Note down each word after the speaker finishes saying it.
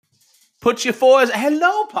Put you fours.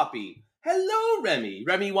 Hello, puppy. Hello, Remy.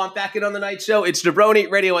 Remy, you want back in on the night show? It's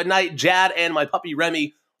Jabroni Radio at Night. Jad and my puppy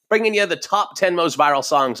Remy bringing you the top 10 most viral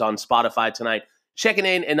songs on Spotify tonight. Checking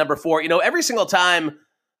in at number 4. You know, every single time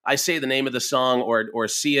I say the name of the song or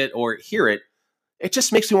see it or hear it, it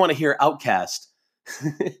just makes me want to hear Outkast.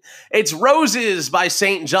 It's Roses by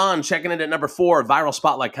St. John checking in at number 4. Viral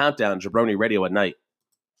Spotlight Countdown, Jabroni Radio at Night.